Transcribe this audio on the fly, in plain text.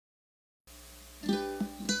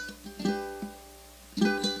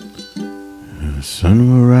The sun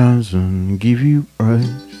will rise and give you praise.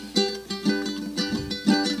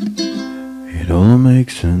 It all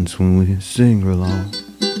makes sense when we sing along.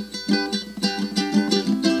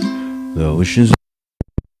 The ocean's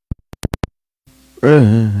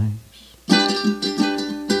praise.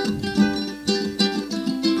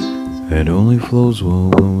 It only flows well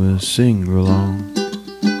when we sing along.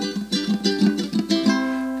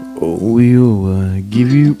 Oh, we will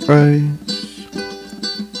give you praise,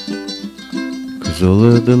 'cause all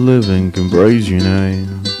of the living can praise your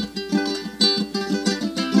name.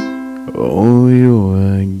 Oh, we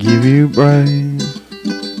will give you praise,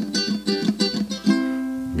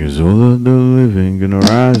 'cause all of the living can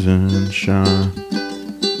rise and shine.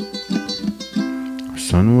 The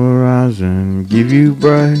sun will rise and give you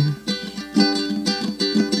praise.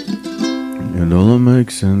 It all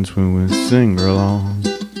makes sense when we sing along.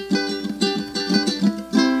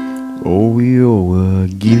 Oh, we all will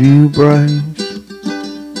give you praise,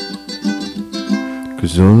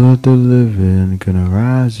 'cause all of the living can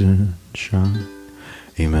arise and shine.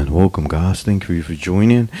 Amen. Welcome, guys. Thank you for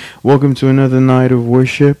joining. Welcome to another night of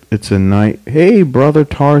worship. It's a night. Hey, brother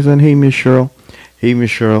Tarzan. Hey, Miss Cheryl. Hey,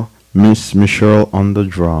 Miss Cheryl. Miss Michelle on the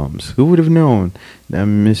drums. Who would have known that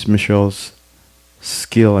Miss Michelle's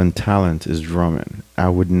skill and talent is drumming? I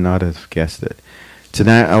would not have guessed it.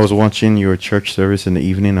 Tonight I was watching your church service in the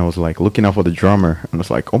evening. I was like looking out for the drummer, and I was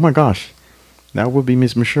like, oh my gosh, that would be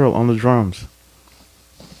Miss Michelle on the drums.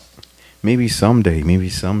 Maybe someday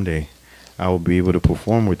I will be able to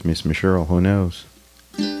perform with Miss Michelle. Who knows?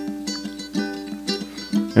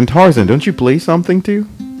 And Tarzan, don't you play something too?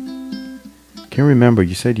 Can't remember.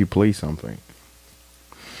 You said you play something.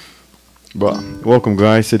 But welcome,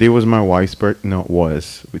 guys. Today was my wife's birthday. No, it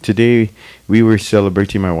was. Today we were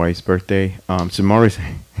celebrating my wife's birthday. Tomorrow's.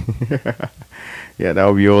 Yeah, that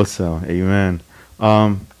would be awesome. Amen.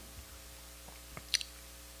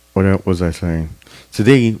 What was I saying?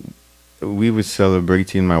 Today we were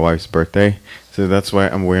celebrating my wife's birthday, so that's why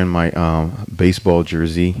I'm wearing my baseball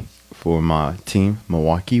jersey for my team,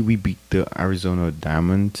 Milwaukee. We beat the Arizona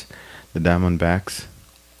Diamonds, the Diamondbacks.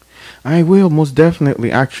 I will, most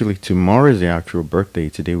definitely. Actually, tomorrow is the actual birthday.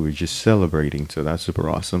 Today we're just celebrating, so that's super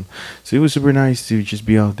awesome. So it was super nice to just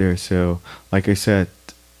be out there. So like I said,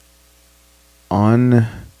 on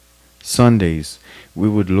Sundays we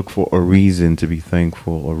would look for a reason to be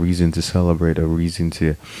thankful, a reason to celebrate, a reason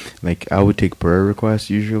to, like, I would take prayer requests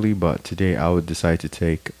usually, but today I would decide to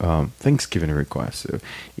take Thanksgiving requests. So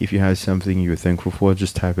if you have something you're thankful for,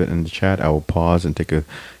 just type it in the chat. I will pause and take a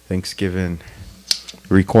Thanksgiving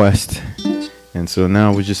request. And so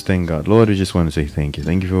now we just thank God. Lord, I just want to say thank you.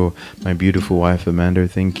 Thank you for my beautiful wife, Amanda.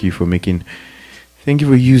 Thank you for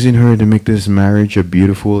using her to make this marriage a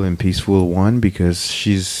beautiful and peaceful one, because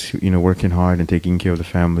she's, working hard and taking care of the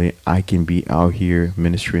family. I can be out here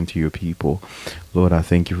ministering to your people. Lord, I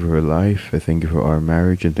thank you for her life. I thank you for our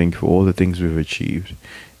marriage, and thank you for all the things we've achieved.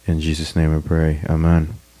 In Jesus' name I pray.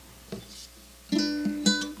 Amen.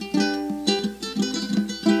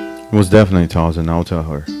 Most definitely, Tarzan. I'll tell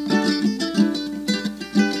her.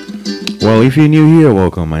 Well, if you're new here,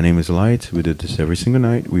 welcome. My name is Light. We do this every single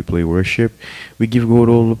night. We play worship. We give God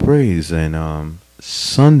all the praise. And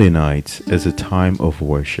Sunday nights is a time of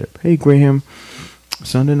worship. Hey, Graham.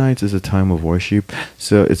 Sunday nights is a time of worship.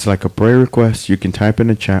 So it's like a prayer request. You can type in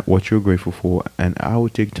the chat what you're grateful for, and I will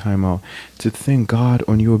take time out to thank God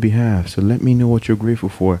on your behalf. So let me know what you're grateful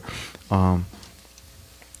for.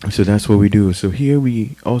 So that's what we do. So here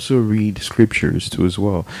we also read scriptures too as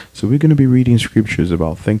well. So we're going to be reading scriptures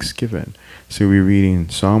about Thanksgiving. So we're reading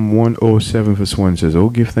Psalm 107 verse 1 says, "Oh,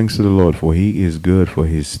 give thanks to the Lord, for he is good, for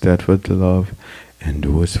his steadfast love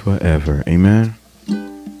endures forever." Amen.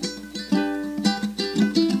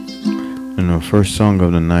 And our first song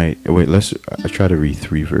of the night. Wait, I try to read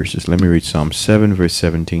 3 verses. Let me read Psalm 7 verse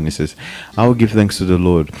 17. It says, "I will give thanks to the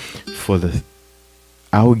Lord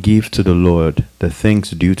I will give to the Lord the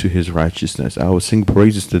thanks due to his righteousness. I will sing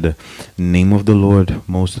praises to the name of the Lord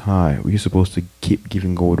Most High." We're supposed to keep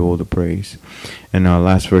giving God all the praise. And our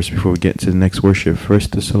last verse before we get to the next worship,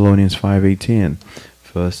 1 Thessalonians 5:18.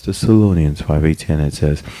 1 Thessalonians 5:18, it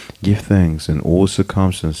says, "Give thanks in all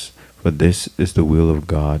circumstances, for this is the will of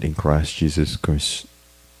God in Christ Jesus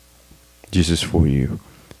for you."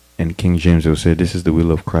 And King James will say, "This is the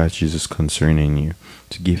will of Christ Jesus concerning you,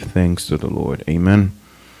 to give thanks to the Lord." Amen.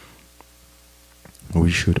 We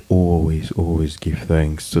should always give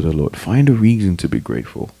thanks to the Lord. Find a reason to be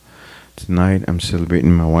grateful. Tonight I'm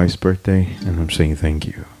celebrating my wife's birthday, and I'm saying thank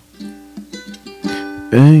you.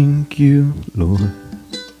 Thank you, Lord.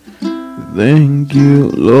 Thank you,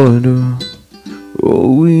 Lord.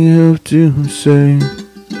 All we have to say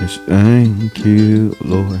Yes, thank you,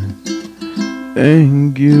 Lord.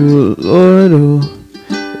 Thank you, Lord. Oh,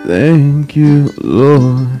 thank you,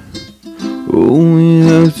 Lord. All we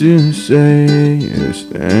have to say is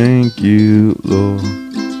thank you, Lord.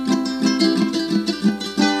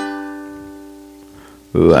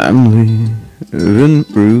 I'm living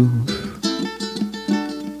proof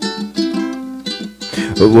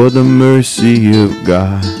of what the mercy of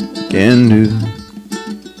God can do.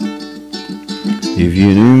 If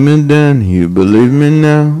you knew me then, you believe me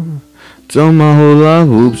now. Turn my whole life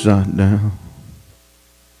upside down.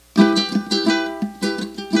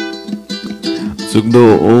 Took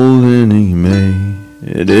the old and he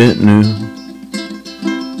made it new.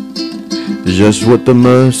 Just what the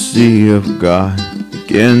mercy of God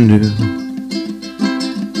can do.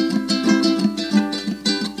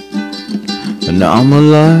 And now I'm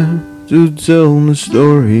alive to tell the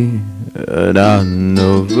story that I've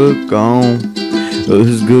overcome. Of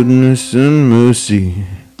His goodness and mercy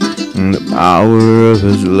and the power of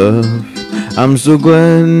His love. I'm so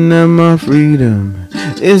glad that my freedom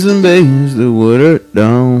isn't based on watered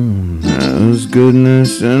down. His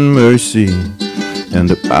goodness and mercy and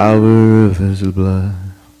the power of His blood.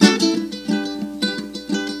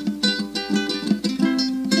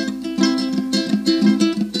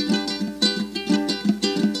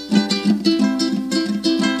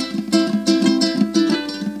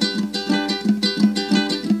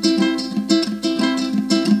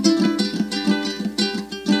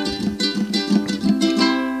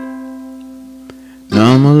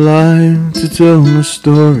 I'm alive to tell the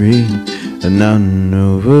story, and I'm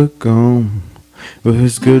overcome with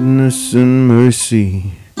His goodness and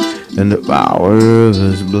mercy and the power of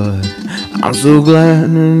His blood. I'm so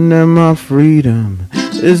glad that my freedom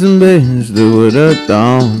isn't based on what I've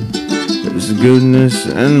done. His goodness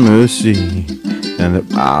and mercy and the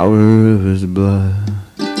power of His blood.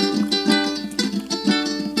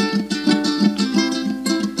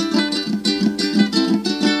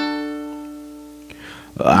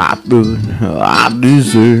 I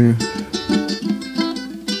deserve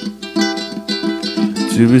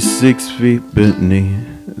to be 6 feet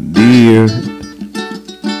beneath the earth.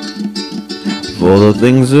 For the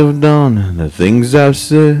things I've done and the things I've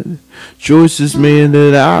said, choices made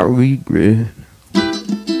that I regret.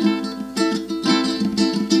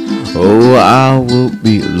 Oh, I will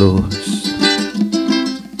be lost.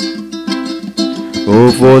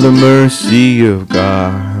 Oh, for the mercy of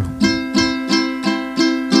God.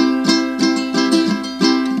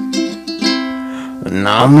 And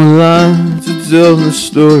I'm alive to tell the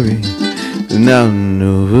story, and I'm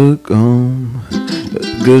overcome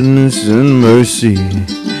the goodness and mercy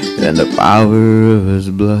and the power of His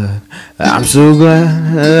blood. I'm so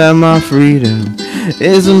glad that my freedom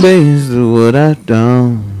isn't based on what I've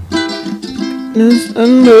done. Goodness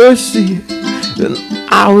and mercy and the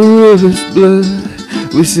power of His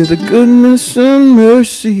blood. We see the goodness and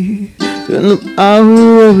mercy and the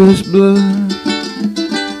power of His blood.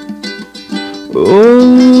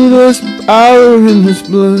 Oh, there's power in His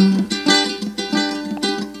blood.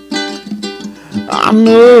 I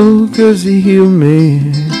know 'cause He healed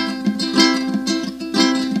me.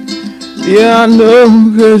 Yeah, I know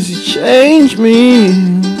 'cause He changed me.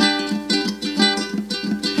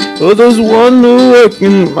 Oh, there's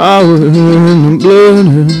wonder-working power in the blood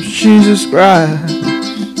of Jesus Christ.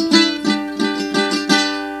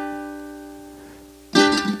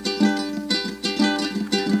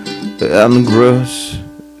 And the cross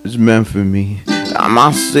is meant for me. I'm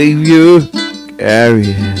my Savior, carry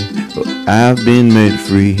it. Oh, I've been made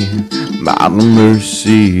free by the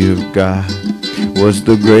mercy of God. Was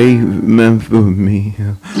the grave meant for me?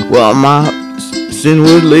 Well, my sin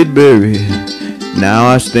was laid buried. Now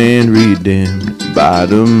I stand redeemed by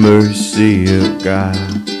the mercy of God.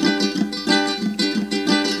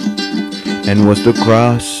 And was the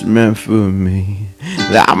cross meant for me?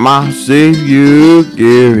 That my Savior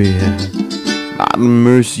carried by the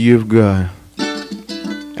mercy of God.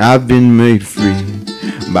 I've been made free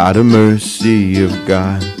by the mercy of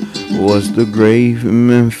God. Was the grave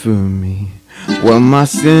meant for me? Well, my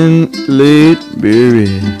sin laid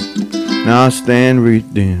buried. Now I stand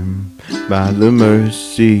redeemed by the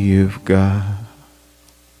mercy of God.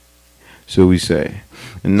 So we say,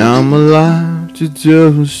 and I'm alive to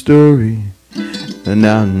tell the story, and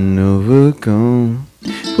I'm overcome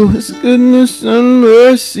for His goodness and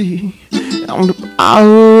mercy and the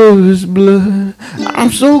power of His blood.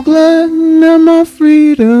 I'm so glad that my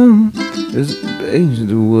freedom is based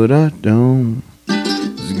on what I've done.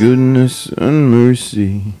 His goodness and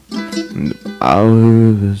mercy and the power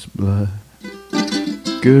of His blood.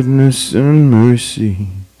 Goodness and mercy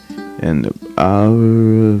and the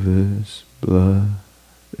power of his blood.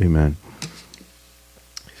 Amen.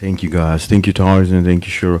 Thank you guys. Thank you Tarzan. Thank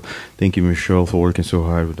you Cheryl. Thank you Michelle for working so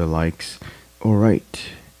hard with the likes. All right.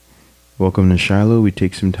 Welcome to Shiloh. We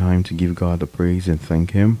take some time to give God the praise and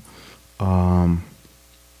thank him.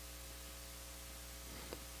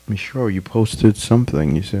 Michelle, you posted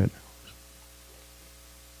something, you said.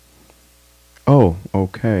 Oh,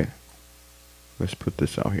 okay. Let's put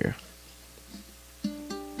this out here.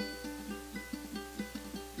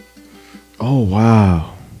 Oh,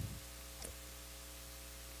 wow.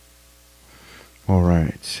 All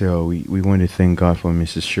right. So we want to thank God for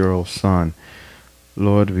Mrs. Cheryl's son.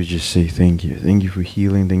 Lord, we just say thank you. Thank you for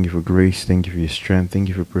healing. Thank you for grace. Thank you for your strength. Thank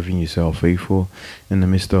you for proving yourself faithful in the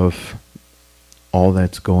midst of all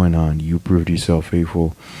that's going on. You proved yourself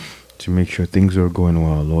faithful to make sure things are going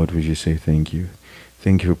well. Lord, we just say thank you.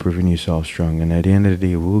 Thank you for proving yourself strong. And at the end of the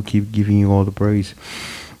day, we'll keep giving you all the praise.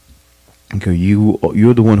 Okay,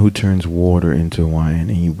 you're the one who turns water into wine,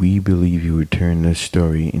 and we believe you would turn this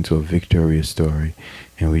story into a victorious story.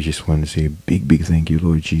 And we just want to say a big, big thank you,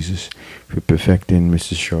 Lord Jesus, for perfecting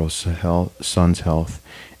Mrs. Charles' son's health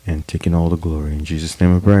and taking all the glory. In Jesus'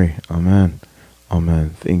 name I pray. Amen.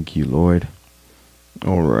 Amen. Thank you, Lord.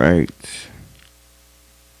 All right.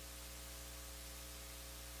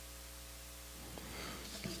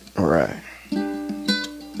 All right.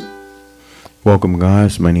 Welcome,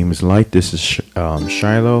 guys. My name is Light. This is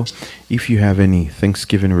Shiloh. If you have any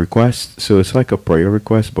Thanksgiving requests, so it's like a prayer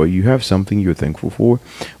request, but you have something you're thankful for,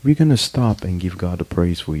 we're going to stop and give God the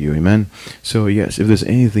praise for you. Amen. So, yes, if there's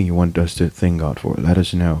anything you want us to thank God for, let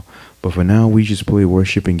us know. But for now, we just play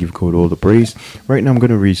worship and give God all the praise. Right now, I'm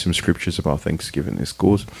going to read some scriptures about Thanksgiving. This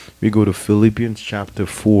goes, we go to Philippians chapter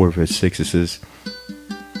 4, verse 6. It says,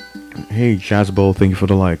 hey, Chazball, thank you for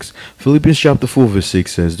the likes. Philippians chapter 4 verse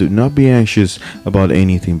 6 says, do not be anxious about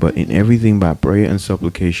anything, but in everything by prayer and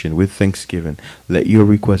supplication with thanksgiving, let your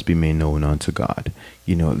request be made known unto God.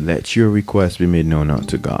 Let your request be made known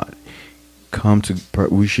unto God.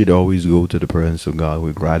 We should always go to the presence of God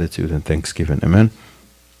with gratitude and thanksgiving. Amen.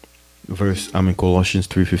 Colossians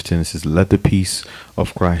 3:15, it says, let the peace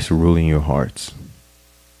of Christ rule in your hearts,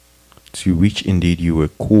 to which indeed you were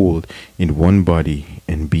called in one body,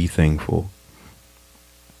 and be thankful.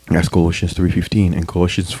 That's Colossians 3:15. And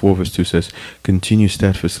Colossians 4 verse 2 says, continue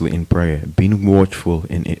steadfastly in prayer, being watchful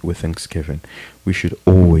in it with thanksgiving. We should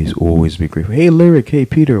always, always be grateful. Hey, Lyric. Hey,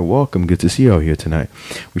 Peter. Welcome. Good to see you out here tonight.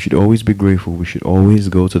 We should always be grateful. We should always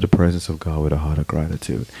go to the presence of God with a heart of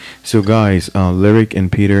gratitude. So, guys, Lyric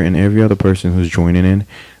and Peter and every other person who's joining in,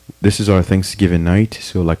 this is our Thanksgiving night.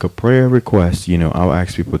 So like a prayer request, I'll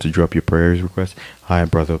ask people to drop your prayers request. Hi,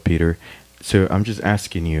 brother Peter. So I'm just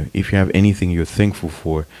asking you, if you have anything you're thankful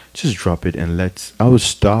for, just drop it and I will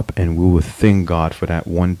stop and we will thank God for that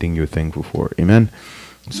one thing you're thankful for. Amen.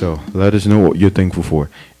 So let us know what you're thankful for.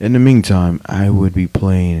 In the meantime, I would be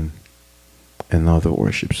playing another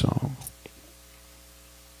worship song.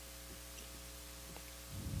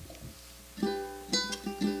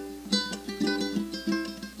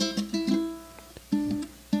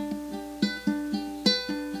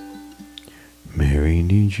 Mary,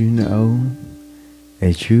 did you know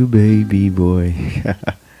that you baby boy?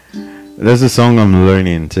 That's a song I'm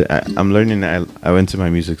learning. I went to my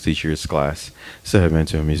music teacher's class. So I went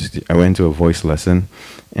to a voice lesson,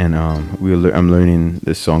 and I'm learning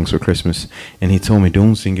the songs for Christmas. And he told me,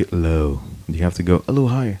 don't sing it low. You have to go a little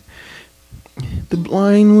higher. The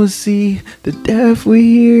blind will see, the deaf will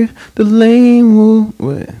hear, the lame will,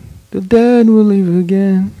 the dead will live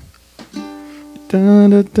again. Da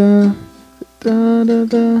da da. Da, da,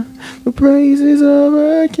 da, the praises of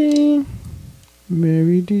our King.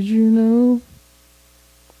 Mary, did you know?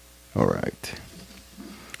 Alright.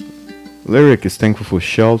 Lyric is thankful for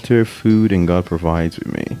shelter, food, and God provides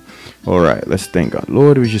with me. Alright, let's thank God.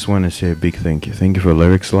 Lord, we just want to say a big thank you. Thank you for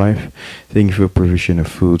Lyric's life. Thank you for provision of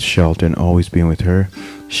food, shelter, and always being with her.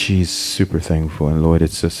 She's super thankful. And Lord,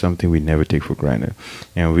 it's just something we never take for granted.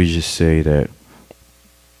 And we just say that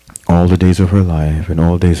all the days of her life and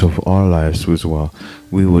all days of our lives as well,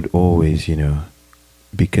 we would always,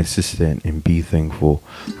 be consistent and be thankful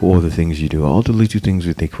for all the things you do, all the little things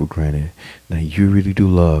we take for granted, that you really do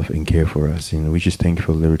love and care for us. We just thank you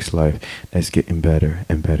for Lyric's life that's getting better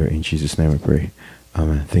and better. In Jesus' name I pray.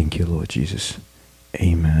 Amen. Thank you, Lord Jesus.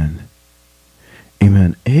 Amen.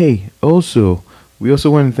 Amen. Hey, we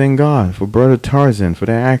also want to thank God for Brother Tarzan for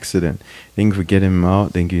that accident. Thank you for getting him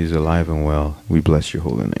out. Thank you he's alive and well. We bless your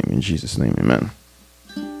holy name. In Jesus' name, amen.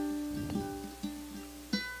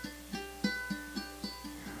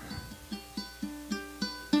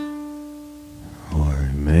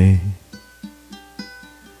 Or may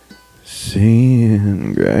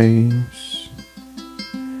Amazing grace,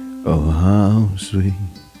 oh how sweet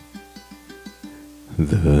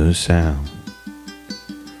the sound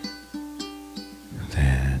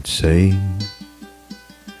that saved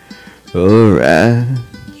a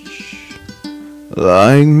wretch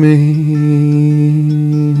like me.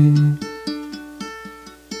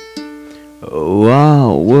 Oh, I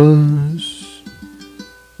was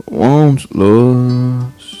once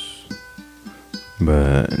lost,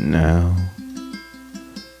 but now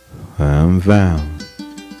I'm found.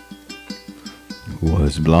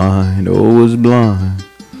 Was blind, oh, was blind,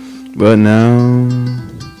 but now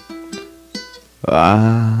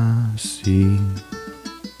I see.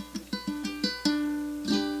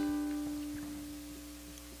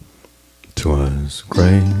 'Twas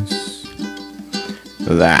grace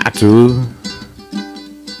that took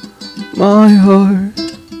my heart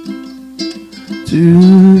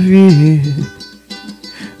to fear,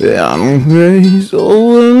 and grace,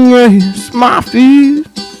 oh, and grace, my fears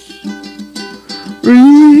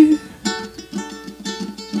relief.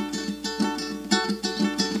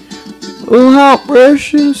 Oh, how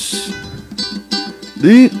precious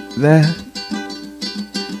did that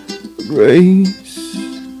grace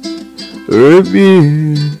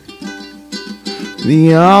appear.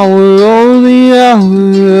 The hour, oh, the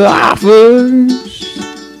hour I first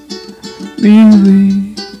believed.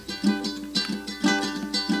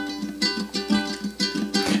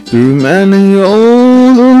 Through many,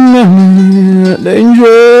 oh, the many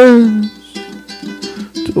dangers,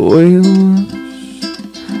 toils,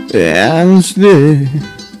 and snares,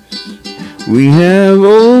 we have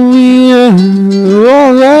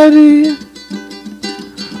already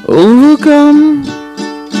overcome.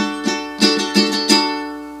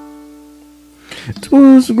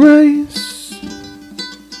 'Twas grace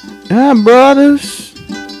that brought us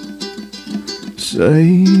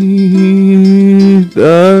safe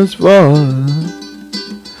thus far,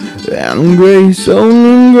 and grace,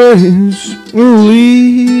 only grace will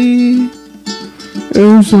lead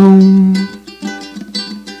us home.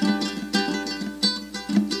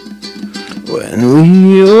 When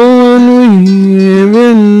we've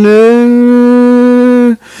been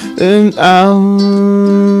there in 1,000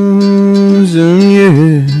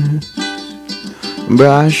 years,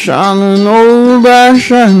 bright shining, oh, bright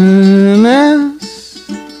shining as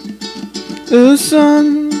the sun,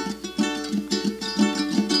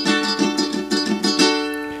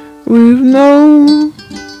 with no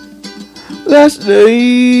last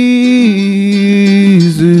days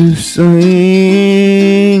to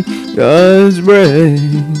sing God's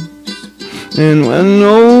praise. And when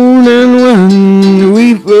old and when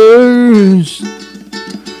we first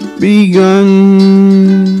begun,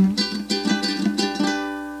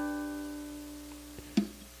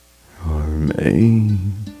 our amazing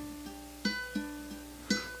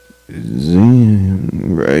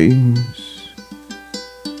grace,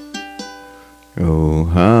 oh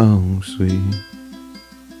how sweet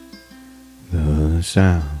the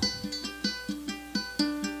sound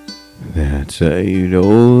that saved,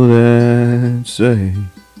 oh, that saved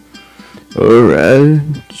a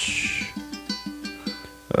wretch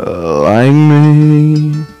like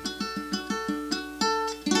me.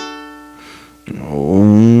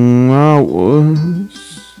 Oh, I was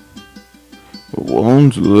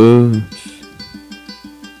once lost,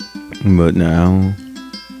 but now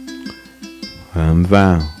I'm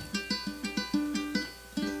found.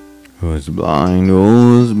 Was blind,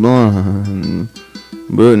 oh, was blind,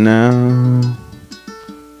 but now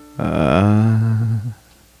I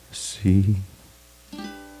see.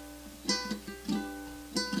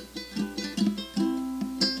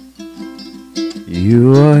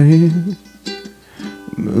 You are here,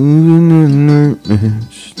 moving in our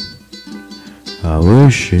midst. I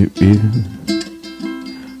worship you,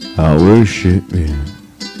 I worship you.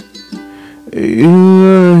 You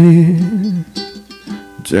are here,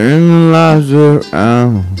 turn the lives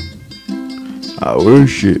around. I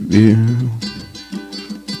worship you,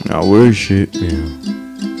 I worship you.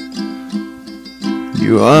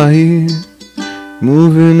 You are here,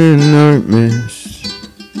 moving in our midst.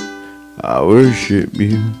 I worship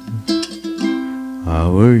you, I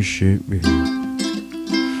worship you.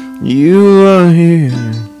 You are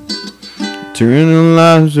here, turning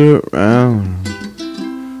lives around.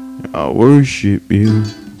 I worship you,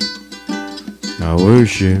 I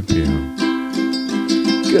worship you.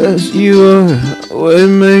 'Cause you are a way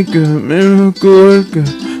maker, miracle worker,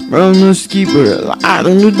 promise keeper, light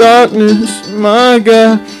in the darkness. My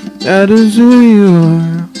God, that is who you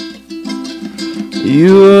are.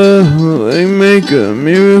 You are a way maker,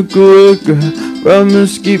 miracle worker,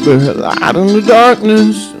 promise keeper, light in the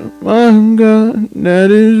darkness. My God,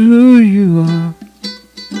 that is who you are.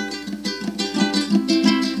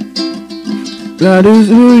 That is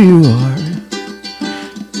who you are.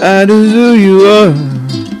 That is who you are.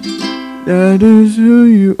 That is who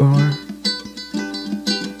you are.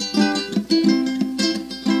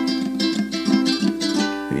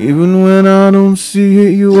 Even when I don't see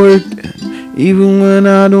it, you working. Even when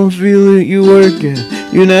I don't feel it, you working.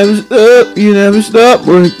 You never stop, you never stop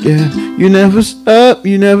working. You never stop,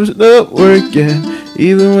 you never stop working.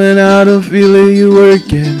 Even when I don't feel it, you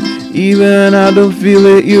working. Even when I don't feel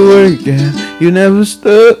it, you working. You never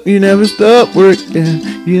stop working.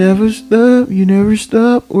 You never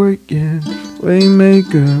stop working.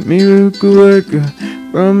 Waymaker, miracle worker,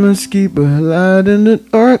 promise keeper, light in the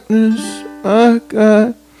darkness. My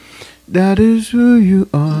God, that is who you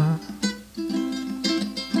are.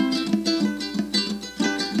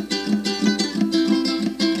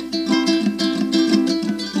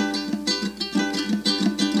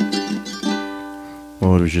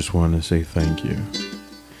 Lord, we just want to say thank you.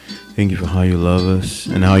 Thank you for how you love us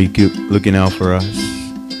and how you keep looking out for us.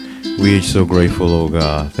 We are so grateful, oh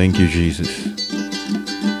God. Thank you, Jesus.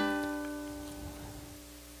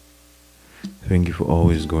 Thank you for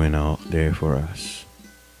always going out there for us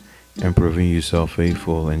and proving yourself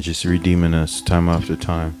faithful and just redeeming us time after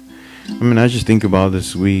time. I just think about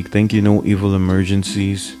this week. Thank you, no evil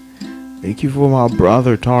emergencies. Thank you for my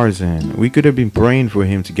brother Tarzan. We could have been praying for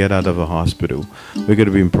him to get out of a hospital. We could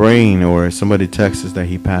have been praying, or somebody texts us that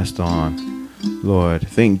he passed on. Lord,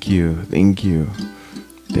 thank you. Thank you.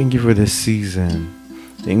 Thank you for this season.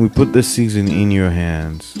 We put this season in your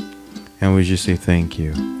hands. And we just say thank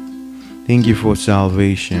you. Thank you for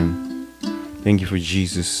salvation. Thank you for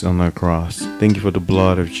Jesus on the cross. Thank you for the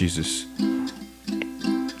blood of Jesus.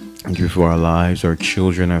 Thank you for our lives, our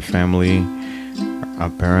children, our family,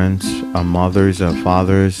 our parents, our mothers, our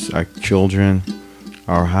fathers, our children,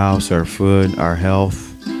 our house, our food, our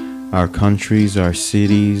health, our countries, our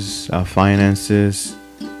cities, our finances.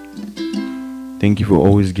 Thank you for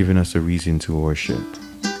always giving us a reason to worship.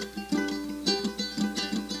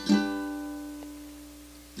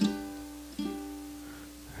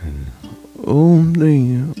 And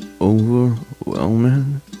only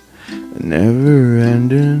overwhelming,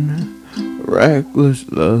 never-ending, reckless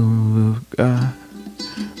love of God.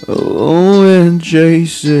 Oh, it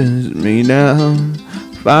chases me down,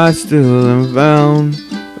 fight still and found,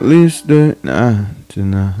 leaves the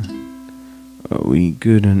 99. We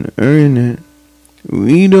couldn't earn it,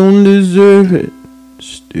 we don't deserve it,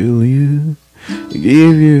 still you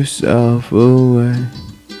give yourself away.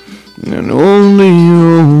 And only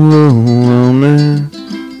overwhelming,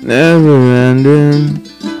 never-ending,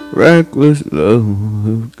 reckless love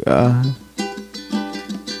of God.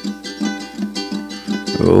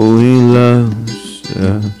 Oh, he loves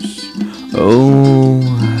us. Oh,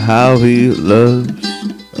 how he loves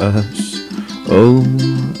us. Oh,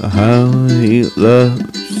 how he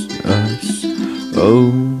loves us.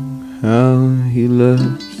 Oh, how he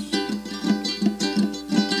loves.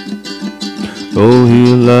 Oh,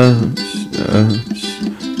 he loves us.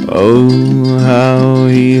 Oh, how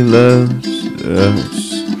he loves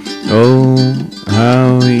us. Oh,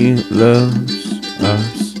 how he loves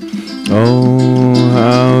us. Oh,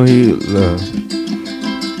 how he loves.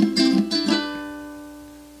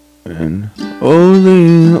 And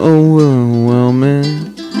only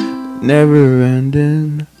overwhelming,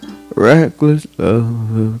 never-ending, reckless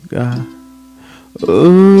love of God.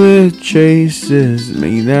 Oh, it chases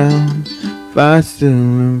me down, fight still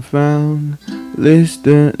and found,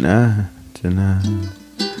 listed 99.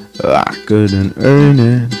 I couldn't earn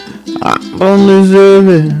it, I don't deserve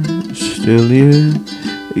it, still you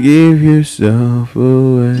give yourself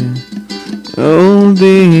away. Oh,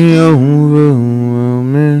 the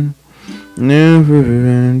overwhelming,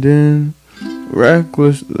 never-ending,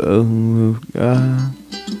 reckless love of God.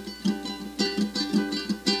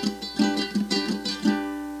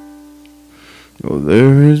 Oh,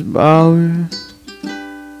 there is power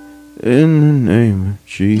in the name of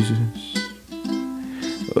Jesus.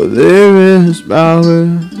 Oh, there is power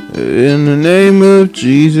in the name of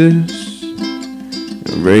Jesus.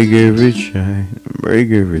 Break every chain,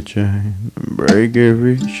 break every chain, break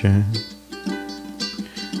every chain.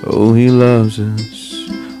 Oh, he loves us.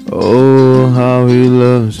 Oh, how he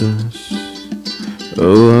loves us.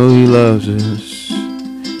 Oh, how he loves us.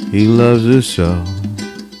 He loves us so.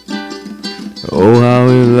 Oh, how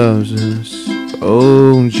he loves us.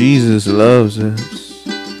 Oh, Jesus loves us.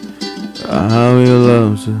 How he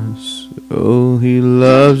loves us. Oh, he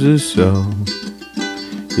loves us so.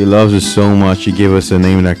 He loves us so much, he gave us a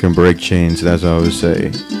name that can break chains. That's what I would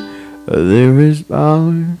say. There is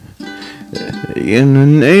power In the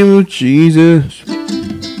name of Jesus.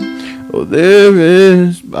 Oh, there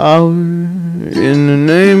is power in the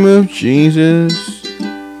name of Jesus.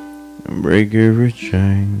 Break every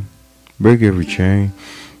chain. Break every chain.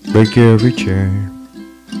 Break every chain.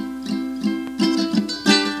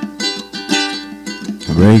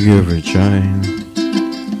 Break every chain.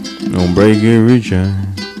 Don't break every chain.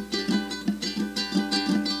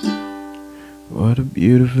 What a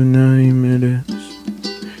beautiful name it is.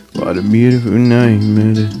 What a beautiful name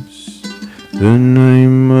it is. The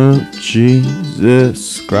name of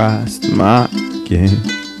Jesus Christ, my King.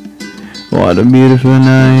 What a beautiful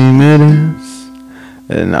name it is.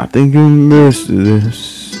 And nothing compares to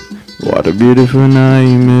this. What a beautiful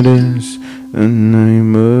name it is. The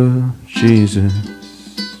name of Jesus.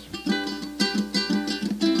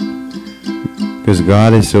 Because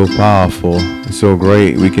God is so powerful, so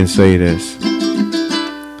great, we can say this.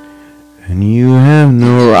 And you have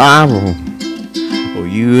no rival, oh,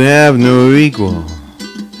 you have no equal.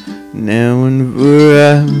 Now and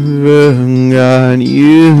forever, God,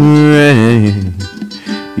 you reign.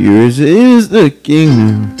 Yours is the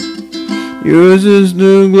kingdom, yours is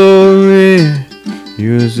the glory,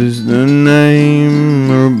 yours is the name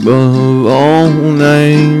above all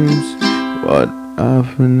names. What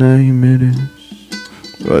a name it is.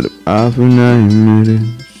 What a powerful name it is.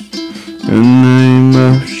 The name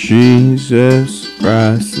of Jesus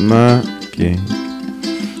Christ, my King.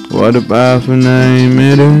 What a powerful name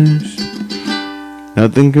it is.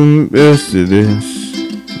 Nothing compares to this.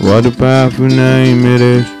 What a powerful name it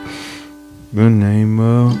is. The name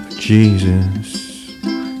of Jesus.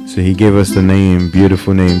 So he gave us the name,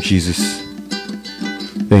 beautiful name, Jesus.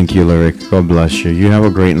 Thank you, Lyric. God bless you. You have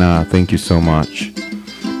a great night. Thank you so much.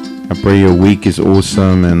 I pray your week is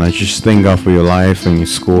awesome, and I just thank God for your life and your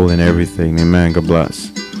school and everything. Amen. God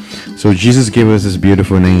bless. So Jesus gave us this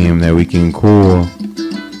beautiful name that we can call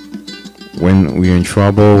when we're in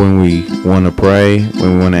trouble, when we want to pray,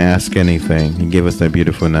 when we want to ask anything. He gave us that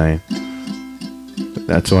beautiful name.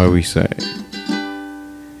 That's why we say,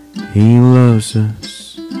 He loves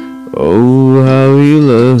us. Oh, how He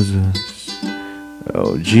loves us.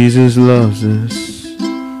 Oh, Jesus loves us.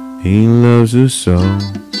 He loves us so.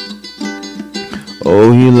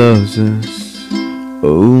 Oh, He loves us.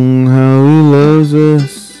 Oh, how He loves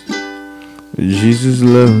us. Jesus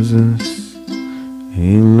loves us.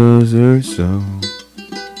 He loves her so.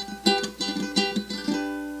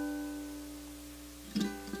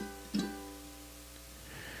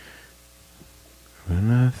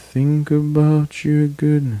 When I think about your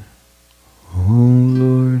goodness, oh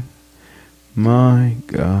Lord, my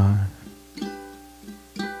God.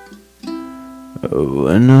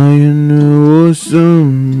 When I in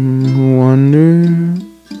awesome wonder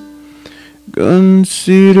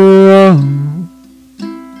consider all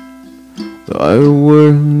thy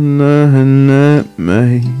world that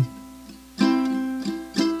made,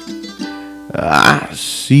 I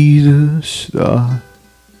see the stars,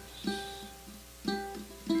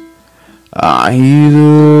 I hear the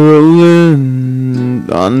rolling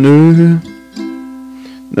thunder,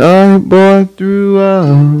 thy brought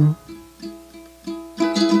throughout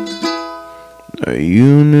the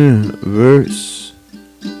universe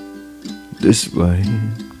display.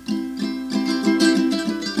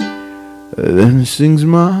 Then sings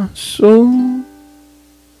my soul,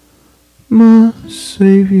 my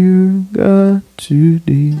Savior God to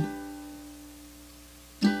thee.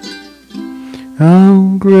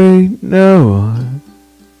 How great thou art,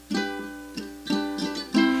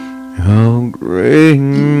 how great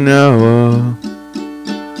thou art.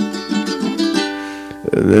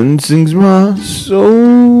 Then sings my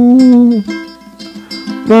soul,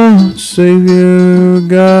 my Savior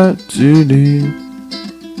God to thee.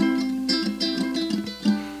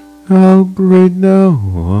 How great thou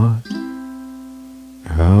art,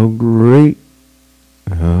 how great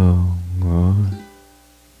thou art.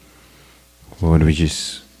 Lord, we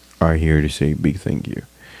just are here to say a big thank you.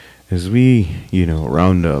 As we,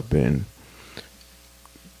 round up and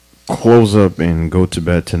close up and go to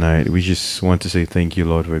bed tonight, we just want to say thank you,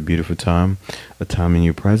 Lord, for a beautiful time, a time in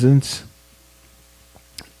your presence.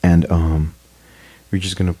 And we're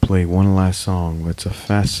just gonna play one last song. It's a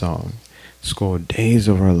fast song. It's called Days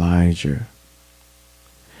of Elijah.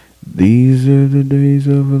 These are the days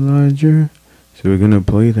of Elijah. So we're gonna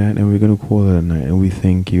play that and we're gonna call it a night. And we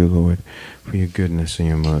thank you, Lord, for your goodness and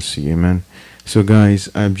your mercy. Amen. So guys,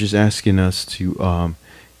 I'm just asking us to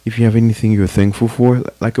if you have anything you're thankful for,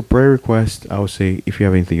 like a prayer request, I would say, if you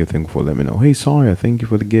have anything you're thankful for, let me know. Hey, Sawyer, thank you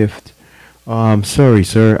for the gift. Sorry,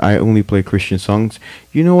 sir, I only play Christian songs.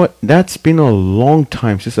 You know what? That's been a long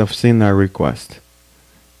time since I've seen that request.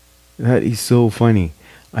 That is so funny.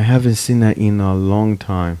 I haven't seen that in a long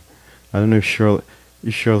time. I don't know if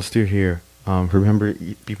Cheryl's still here. Remember,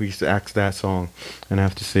 people used to ask that song, and I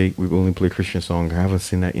have to say we only play Christian songs. I haven't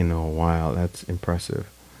seen that in a while. That's impressive.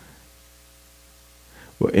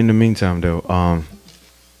 Well, in the meantime, though,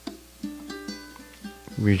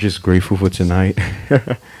 we're just grateful for tonight.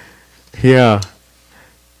 Yeah,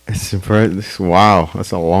 it's impressive. Wow,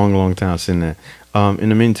 that's a long, long time since that. In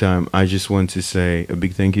the meantime, I just want to say a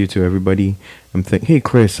big thank you to everybody. Hey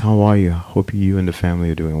Chris, how are you? Hope you and the family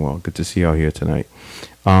are doing well. Good to see you out here tonight.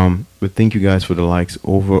 But thank you guys for the likes.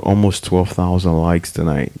 Over almost 12,000 likes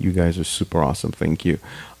tonight. You guys are super awesome. Thank you.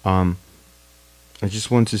 Um, I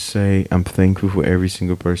just want to say I'm thankful for every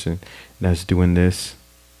single person that's doing this.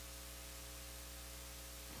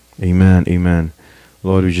 Amen. Amen.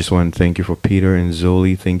 Lord, we just want to thank you for Peter and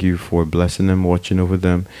Zoli. Thank you for blessing them, watching over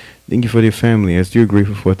them. Thank you for their family. As you're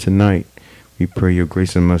grateful for tonight, we pray your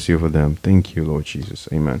grace and mercy over them. Thank you, Lord Jesus.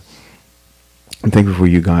 Amen. And thank you for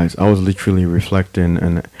you guys. I was literally reflecting,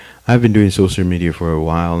 and I've been doing social media for a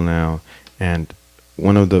while now. And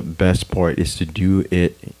one of the best part is to do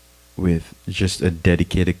it with just a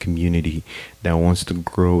dedicated community that wants to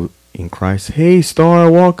grow in Christ. Hey, Star,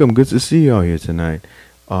 welcome. Good to see you out here tonight.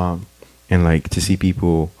 And like to see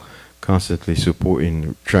people constantly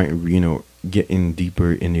supporting, trying, getting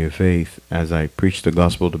deeper in your faith as I preach the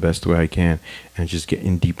gospel the best way I can, and just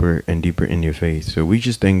getting deeper and deeper in your faith. So we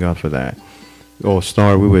just thank God for that. Oh,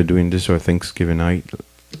 Star, we were doing this our Thanksgiving night.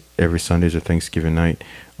 Every Sunday's a Thanksgiving night.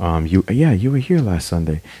 You were here last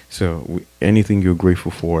Sunday. So anything you're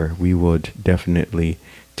grateful for, we would definitely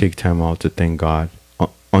take time out to thank God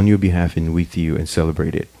on your behalf and with you and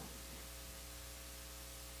celebrate it.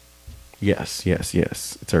 Yes, yes,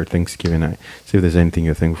 yes. It's our Thanksgiving night. See if there's anything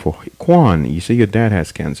you're thankful for. Quan, you say your dad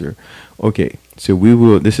has cancer. Okay, so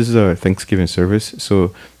this is our Thanksgiving service.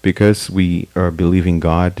 So because we are believing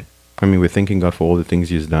God, we're thanking God for all the things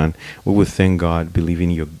He's done. We will thank God, believing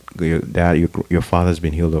your dad, your father's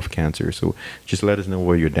been healed of cancer. So just let us know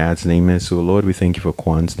what your dad's name is. So Lord, we thank you for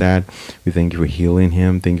Kwan's dad. We thank you for healing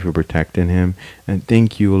him. Thank you for protecting him. And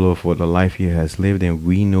thank you, Lord, for the life he has lived. And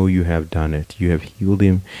we know you have done it. You have healed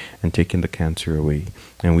him and taken the cancer away.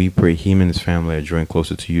 And we pray him and his family are drawing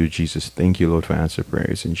closer to you, Jesus. Thank you, Lord, for answer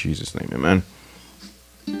prayers. In Jesus' name, amen.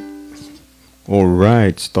 All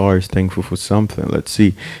right, Star is thankful for something. Let's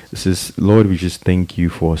see. This is, Lord, we just thank you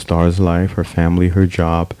for Star's life, her family, her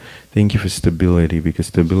job. Thank you for stability, because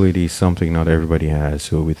stability is something not everybody has.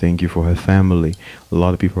 So we thank you for her family. A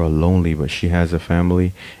lot of people are lonely, but she has a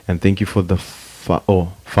family. And thank you for the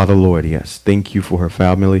Father Lord, yes. Thank you for her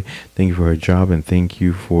family. Thank you for her job. And thank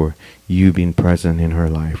you for you being present in her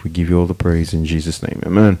life. We give you all the praise in Jesus' name.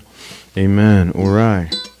 Amen. Amen. All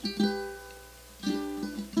right.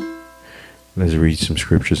 Let's read some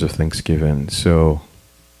scriptures of thanksgiving. So,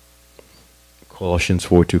 Colossians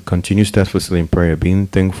 4:2, continue steadfastly in prayer, being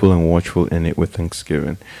thankful and watchful in it with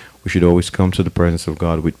thanksgiving. We should always come to the presence of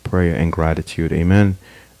God with prayer and gratitude. Amen.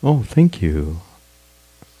 Oh, thank you.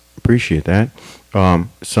 Appreciate that.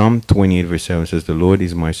 Psalm 28 verse 7 says, the Lord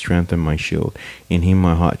is my strength and my shield. In him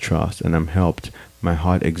my heart trusts, and I'm helped. My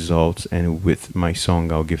heart exalts, and with my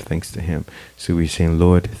song I'll give thanks to him. So we're saying,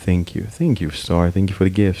 Lord, thank you. Thank you, Star. Thank you for the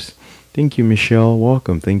gifts. Thank you, Michelle.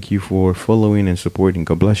 Welcome. Thank you for following and supporting.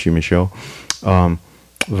 God bless you, Michelle.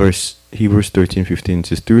 Hebrews 13:15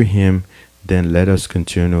 says, through him, then let us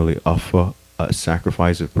continually offer a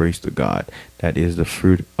sacrifice of praise to God. That is the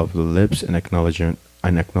fruit of the lips and acknowledging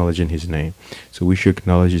his name. So we should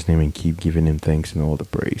acknowledge his name and keep giving him thanks and all the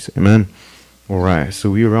praise. Amen. All right. So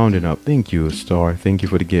we're rounding up. Thank you, Star. Thank you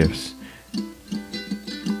for the gifts.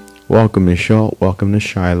 Welcome, Michelle. Welcome to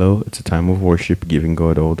Shiloh. It's a time of worship, giving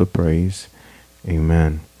God all the praise.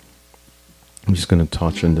 Amen. I'm just going to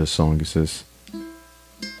touch on this song. It says,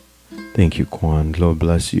 thank you, Kwan. Lord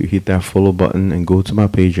bless you. Hit that follow button and go to my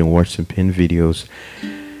page and watch some pinned videos.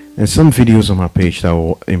 And some videos on my page that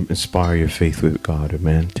will inspire your faith with God.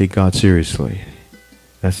 Amen. Take God seriously.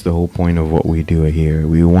 That's the whole point of what we do here.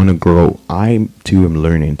 We want to grow. I, too, am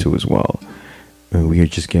learning too as well. And we are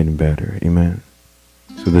just getting better. Amen.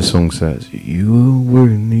 So this song says, you are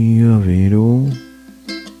worthy of it all.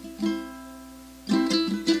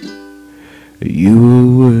 You are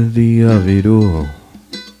worthy of it all.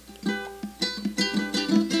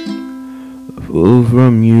 For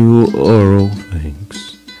from you are all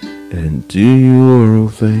things, and to you are all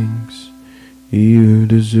things. You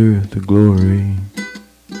deserve the glory.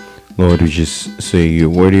 Lord, we just say you're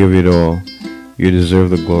worthy of it all. You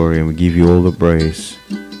deserve the glory, and we give you all the praise.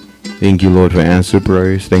 Thank you, Lord, for answered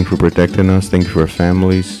prayers. Thank you for protecting us. Thank you for our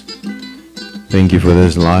families. Thank you for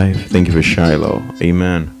this life. Thank you for Shiloh.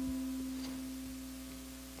 Amen.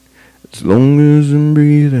 As long as I'm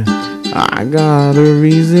breathing, I got a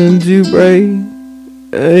reason to pray.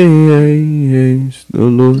 Hey, hey, hey, it's the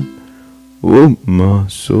Lord. Oh, my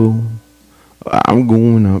soul. I'm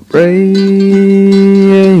gonna pray.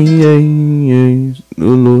 Hey, hey, hey, it's the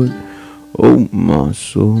Lord. Oh, my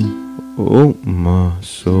soul. Oh, my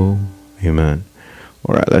soul. Amen.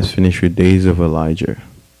 All right, let's finish with Days of Elijah.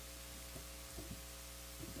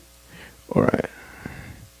 All right.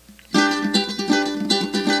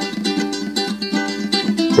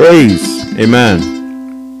 Praise. Amen.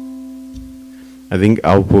 I think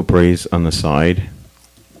I'll put praise on the side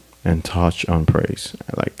and touch on praise.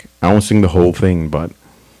 I won't sing the whole thing, but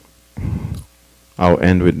I'll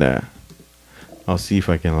end with that. I'll see if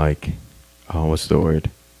I can what's the word?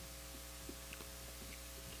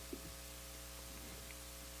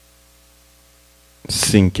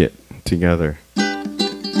 Sync it together.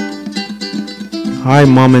 Hi,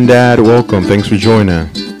 Mom and Dad. Welcome. Thanks for joining.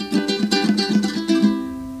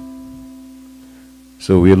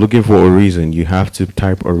 So we're looking for a reason. You have to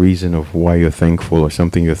type a reason of why you're thankful or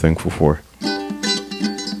something you're thankful for.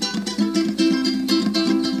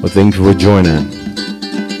 Well, thank you for joining.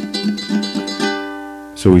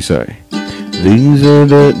 So we say, these are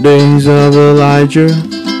the days of Elijah,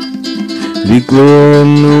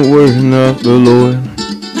 declaring the word of the Lord.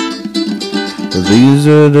 These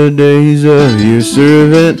are the days of your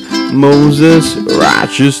servant Moses,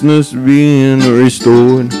 righteousness being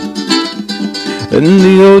restored. And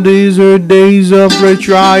the old days are days of great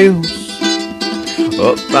trials,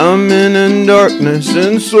 of famine and darkness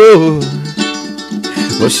and sword.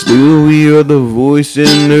 But still we hear the voice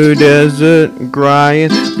in the desert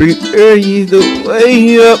crying, prepare ye the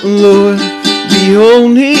way up, Lord.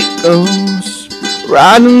 Behold, he comes,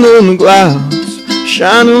 riding on the clouds,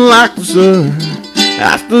 shining like the sun.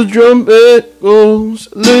 After the trumpet goes,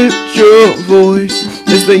 lift your voice,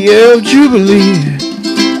 it's the year of Jubilee.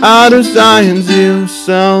 Out of Zion's hill,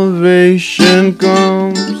 salvation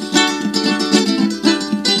comes.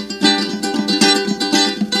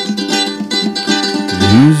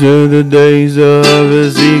 These are the days of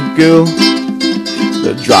Ezekiel,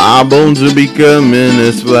 the dry bones are becoming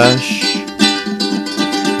as flesh.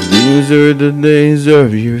 These are the days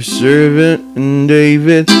of your servant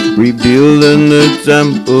David, rebuilding the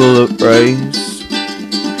temple of praise.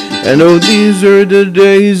 And oh, these are the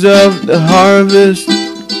days of the harvest,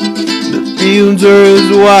 the fields are as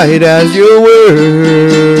white as your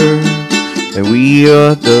word. And we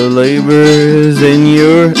are the laborers in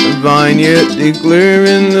your vineyard,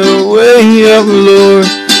 declaring the way of the Lord.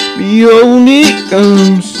 Behold, he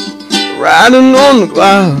comes, riding on the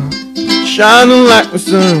cloud, shining like the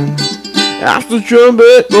sun. After the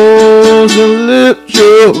trumpet goes, and lift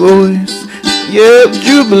your voice, yeah,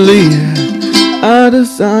 Jubilee. Out of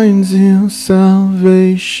Zion's hill,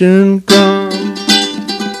 salvation comes.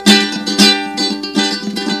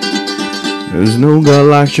 There's no God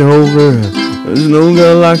like Jehovah. There's no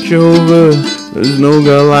God like Jehovah. There's no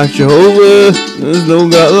God like Jehovah. There's no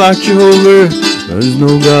God like Jehovah. There's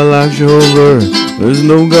no God like Jehovah. There's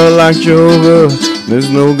no God like Jehovah. There's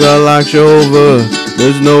no God like Jehovah.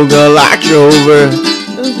 There's no God like Jehovah.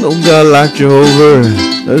 There's no God like Jehovah.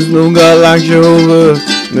 There's no God like Jehovah.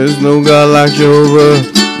 There's no God like Jehovah.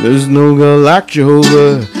 There's no God like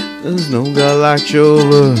Jehovah. There's no God like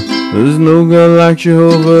Jehovah. There's no God like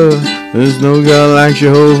Jehovah. There's no God like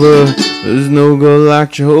Jehovah. There's no God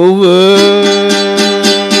like Jehovah.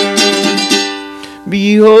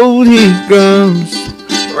 Behold, he comes,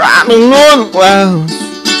 riding on the clouds,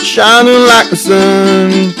 shining like the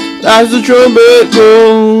sun. As the trumpet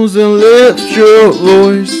goes, and lift your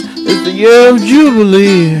voice, it's the year of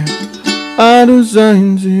Jubilee. Out of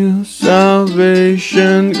Zion's hill,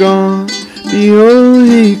 salvation gone. Behold,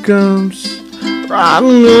 he comes,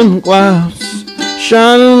 riding on the clouds,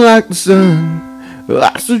 shining like the sun.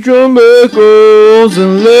 As the trumpet goes,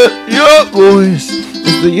 and lift your voice,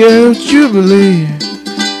 it's the year of Jubilee.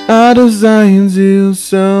 Out of Zion's hill,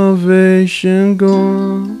 salvation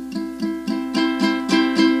gone.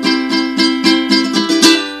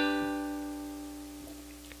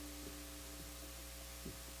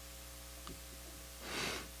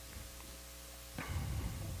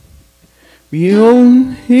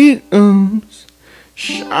 Behold, he comes,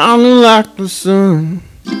 shining like the sun,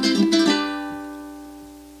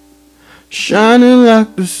 shining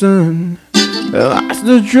like the sun. As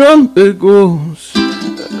the trumpet goes,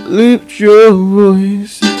 lift your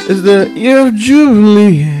voice, it's the year of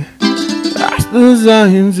Jubilee. As the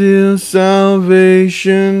Zion's hill,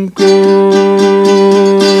 salvation goes.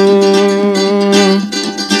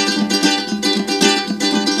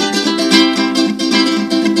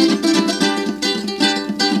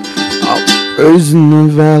 Praise in the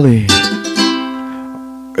valley,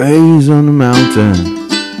 praise on the mountain.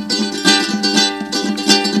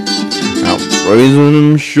 I'll praise when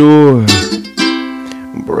I'm sure,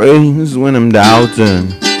 praise when I'm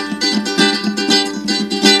doubting.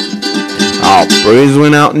 I'll praise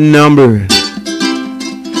when outnumbered,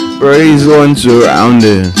 praise when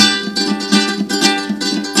surrounded.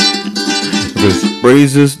 Cause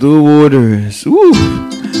praises the waters, woo,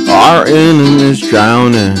 our enemies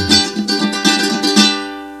drowning.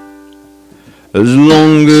 As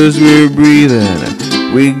long as we're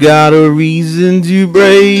breathing, we got a reason to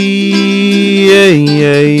praise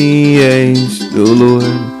the Lord.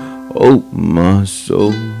 Oh, my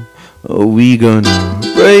soul, are we gonna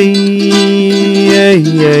praise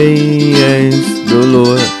the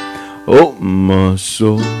Lord? Oh, my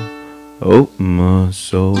soul, oh, my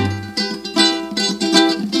soul.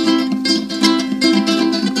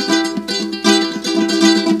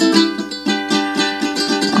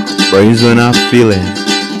 Praise when I feel it,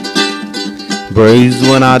 praise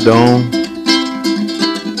when I don't.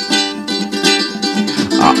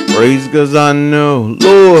 I praise cause I know,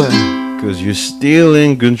 Lord, cause you're still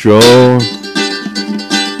in control.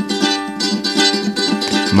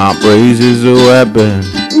 My praise is a weapon,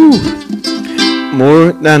 ooh,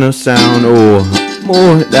 more than a sound, or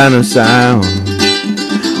more than a sound.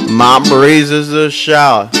 My praise is a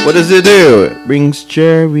shout. What does it do? It brings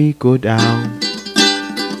Jericho down.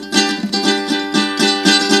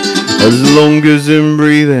 As long as I'm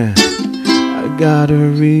breathing, I got a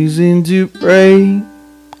reason to pray.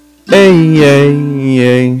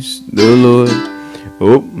 Yes, the Lord.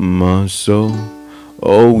 Oh, my soul.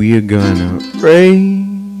 Oh, we're gonna praise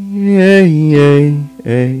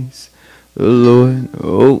the Lord.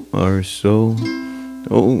 Oh, our soul.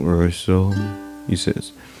 Oh, our soul. He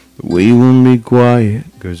says, we won't be quiet,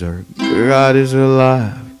 cause our God is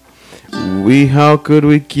alive. How could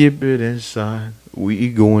we keep it inside? We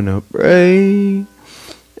gonna pray,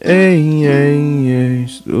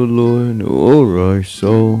 yes, the Lord, oh our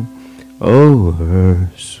soul, oh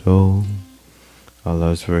her soul. Our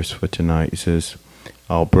last verse for tonight, it says,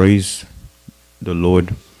 I'll praise the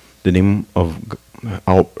Lord,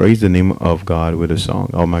 I'll praise the name of God with a song.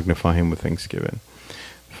 I'll magnify him with thanksgiving.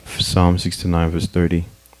 Psalm 69 verse 30.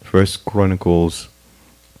 First Chronicles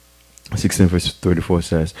 16 verse 34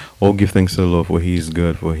 says, oh, give thanks to the Lord, for he is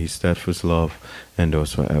good, for his steadfast love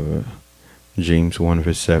endures forever. James 1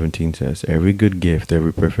 verse 17 says, every good gift,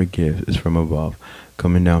 every perfect gift is from above,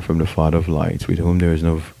 coming down from the Father of lights, with whom there is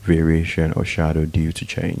no variation or shadow due to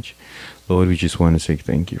change. Lord, we just want to say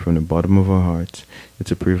thank you from the bottom of our hearts.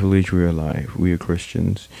 It's a privilege we are alive. We are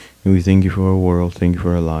Christians, and we thank you for our world, thank you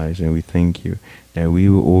for our lives, and we thank you that we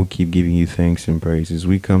will all keep giving you thanks and praises.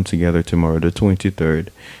 We come together tomorrow, the 23rd,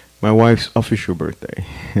 my wife's official birthday.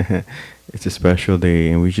 It's a special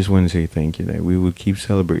day, and we just want to say thank you that we will keep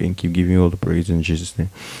celebrating, keep giving you all the praise in Jesus'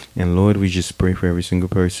 name. And Lord, we just pray for every single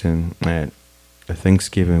person that a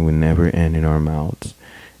Thanksgiving will never end in our mouths,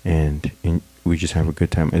 and we just have a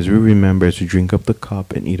good time as we remember, as we drink up the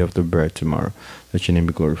cup and eat of the bread tomorrow. Let your name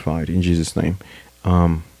be glorified in Jesus' name.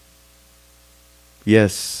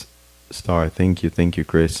 Yes, Star, thank you,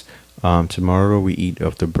 Chris. Tomorrow we eat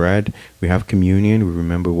of the bread, we have communion, we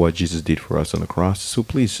remember what Jesus did for us on the cross. So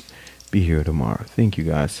please be here tomorrow. Thank you,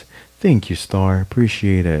 guys. Thank you, Star.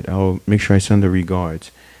 Appreciate it. I'll make sure I send the regards.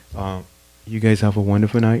 You guys have a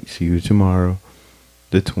wonderful night. See you tomorrow,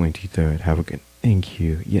 the 23rd. Have a good. Thank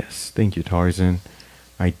you. Yes, thank you, Tarzan.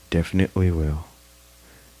 I definitely will.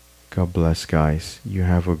 God bless, guys. You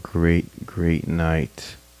have a great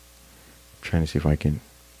night. I'm trying to see if I can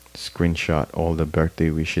screenshot all the birthday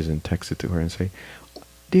wishes and text it to her and say,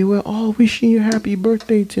 they were all wishing you happy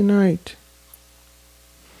birthday tonight.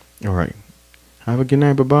 All right. Have a good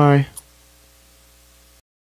night. Bye-bye.